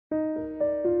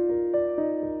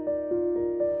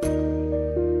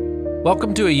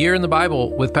Welcome to A Year in the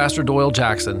Bible with Pastor Doyle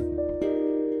Jackson.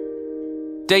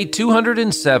 Day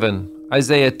 207,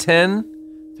 Isaiah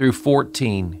 10 through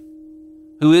 14.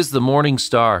 Who is the morning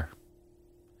star?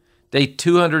 Day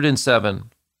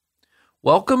 207.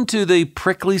 Welcome to the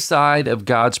prickly side of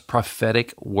God's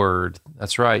prophetic word.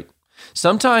 That's right.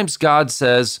 Sometimes God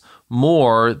says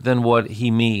more than what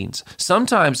he means.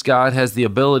 Sometimes God has the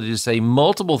ability to say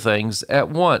multiple things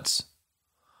at once.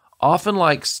 Often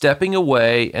like stepping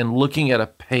away and looking at a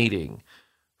painting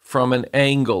from an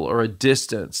angle or a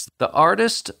distance, the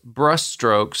artist's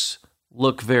brushstrokes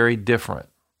look very different.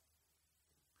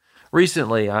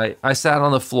 Recently, I sat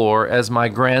on the floor as my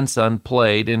grandson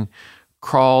played and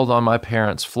crawled on my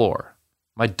parents' floor.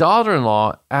 My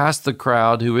daughter-in-law asked the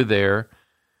crowd who were there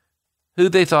who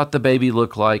they thought the baby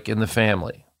looked like in the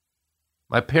family.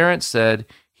 My parents said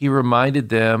he reminded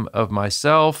them of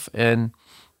myself and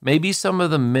maybe some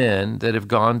of the men that have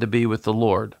gone to be with the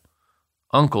Lord.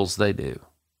 Uncles, they do.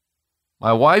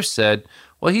 My wife said,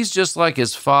 well, he's just like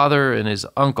his father and his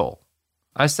uncle.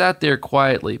 I sat there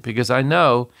quietly because I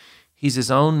know he's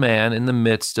his own man in the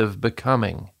midst of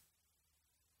becoming.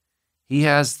 He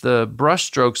has the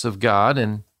brushstrokes of God,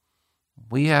 and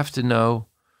we have to know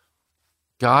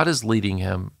God is leading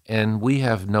him, and we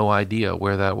have no idea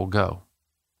where that will go.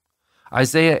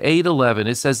 Isaiah 8:11,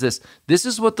 it says this, "This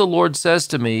is what the Lord says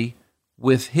to me,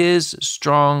 with his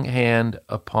strong hand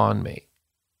upon me."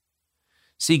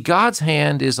 See, God's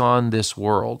hand is on this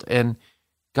world, and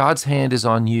God's hand is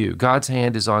on you. God's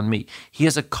hand is on me. He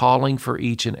has a calling for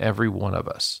each and every one of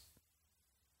us.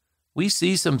 We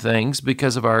see some things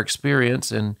because of our experience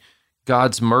and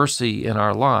God's mercy in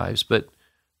our lives, but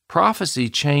prophecy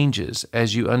changes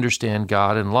as you understand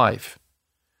God and life.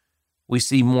 We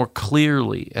see more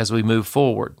clearly as we move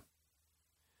forward.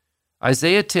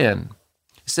 Isaiah 10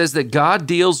 says that God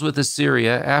deals with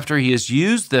Assyria after he has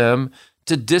used them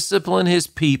to discipline his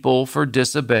people for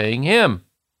disobeying him.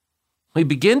 We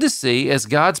begin to see as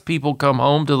God's people come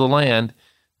home to the land,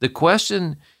 the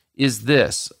question is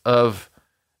this of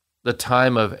the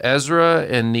time of Ezra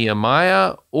and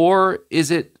Nehemiah, or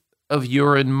is it of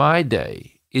your and my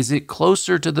day? Is it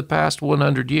closer to the past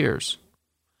 100 years?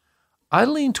 I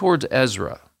lean towards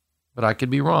Ezra, but I could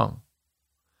be wrong.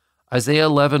 Isaiah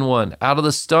 11:1, out of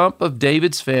the stump of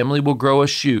David's family will grow a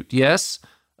shoot, yes,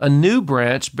 a new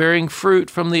branch bearing fruit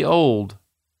from the old.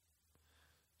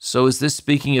 So is this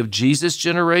speaking of Jesus'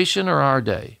 generation or our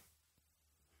day?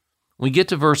 When we get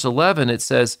to verse 11, it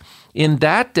says, in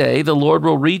that day the Lord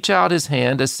will reach out his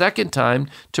hand a second time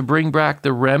to bring back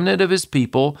the remnant of his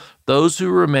people, those who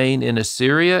remain in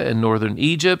Assyria and northern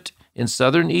Egypt, in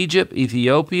southern Egypt,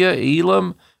 Ethiopia,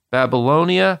 Elam,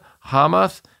 Babylonia,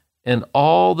 Hamath, and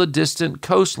all the distant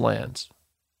coastlands.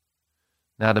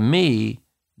 Now to me,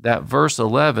 that verse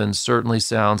 11 certainly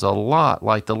sounds a lot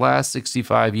like the last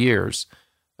 65 years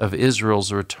of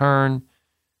Israel's return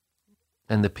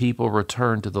and the people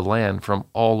returned to the land from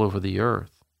all over the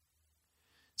earth.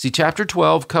 See, chapter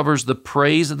 12 covers the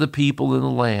praise of the people in the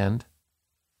land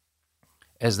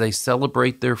as they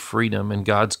celebrate their freedom and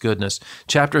God's goodness.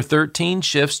 Chapter 13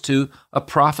 shifts to a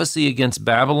prophecy against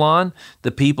Babylon, the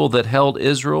people that held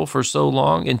Israel for so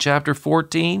long. And chapter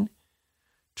 14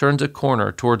 turns a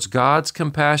corner towards God's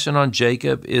compassion on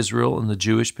Jacob, Israel, and the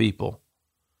Jewish people.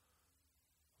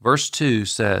 Verse 2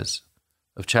 says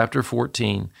of chapter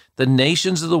 14, the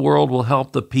nations of the world will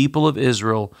help the people of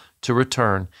Israel to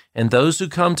return, and those who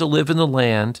come to live in the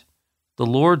land, the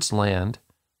Lord's land,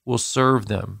 will serve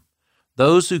them.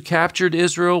 Those who captured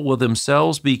Israel will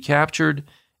themselves be captured,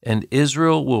 and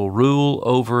Israel will rule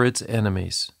over its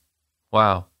enemies.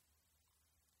 Wow.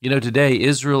 You know, today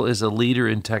Israel is a leader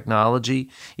in technology.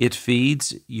 It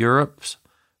feeds Europe's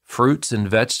fruits and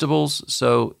vegetables.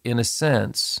 So, in a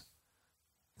sense,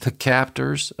 the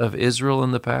captors of Israel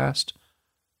in the past,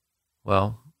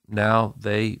 well, now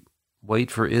they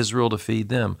wait for Israel to feed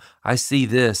them. I see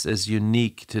this as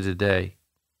unique to today.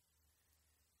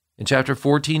 In chapter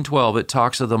 14:12, it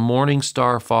talks of the morning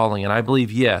star falling, and I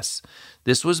believe, yes,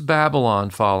 this was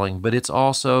Babylon falling, but it's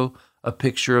also a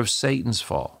picture of Satan's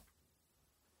fall.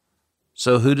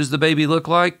 So who does the baby look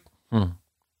like?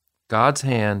 God's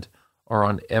hand are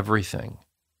on everything.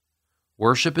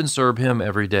 Worship and serve him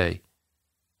every day.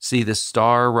 See the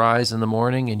star rise in the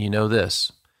morning, and you know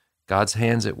this, God's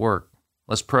hand's at work.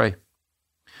 Let's pray.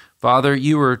 Father,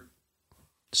 you are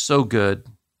so good.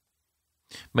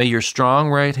 May your strong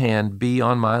right hand be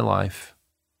on my life,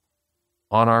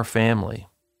 on our family,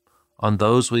 on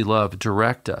those we love.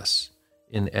 Direct us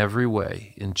in every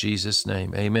way. In Jesus'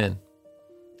 name, amen.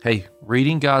 Hey,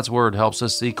 reading God's Word helps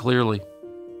us see clearly.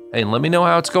 Hey, and let me know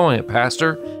how it's going at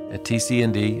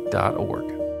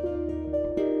pastor@tcnd.org.